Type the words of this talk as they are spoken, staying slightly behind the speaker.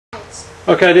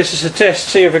Okay, this is a test,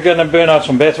 see if we're going to burn out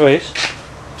some batteries.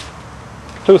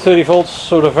 230 volts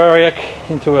through the variac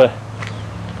into a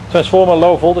transformer,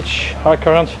 low voltage, high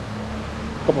current.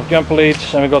 A couple of jumper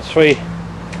leads, and we got 3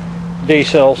 D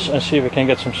cells, and see if we can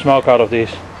get some smoke out of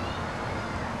these.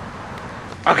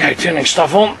 Okay, turning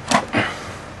stuff on.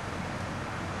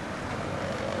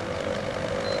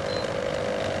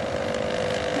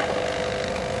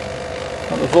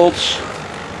 100 volts,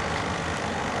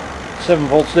 7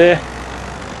 volts there,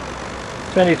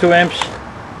 22 amps. Is it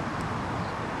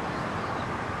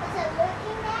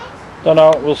working yet? Don't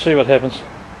know, we'll see what happens.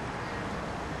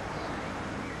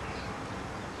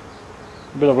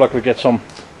 A bit of luck we get some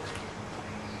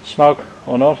smoke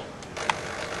or not.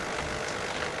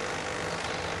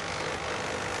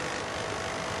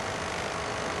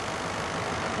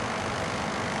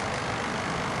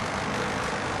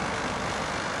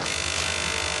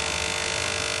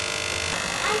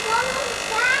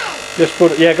 Just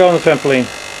put, yeah, go on the trampoline.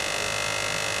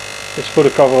 Just put a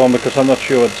cover on because I'm not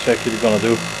sure what it's actually going to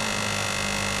do.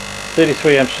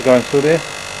 33 amps are going through there.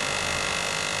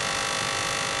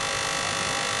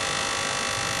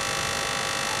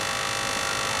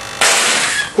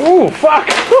 Ooh, fuck!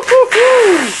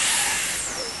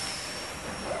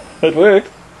 It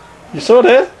worked. You saw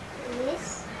that?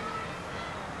 Yes.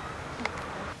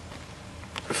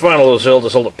 The final result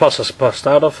is all the pus has passed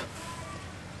out of.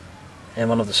 And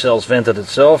one of the cells vented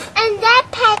itself. And that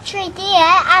battery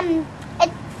there,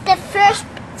 the first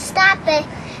starter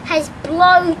has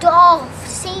blown off.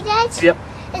 See that? Yep.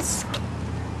 It's.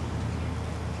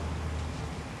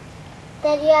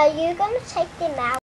 Daddy, are you gonna take them out?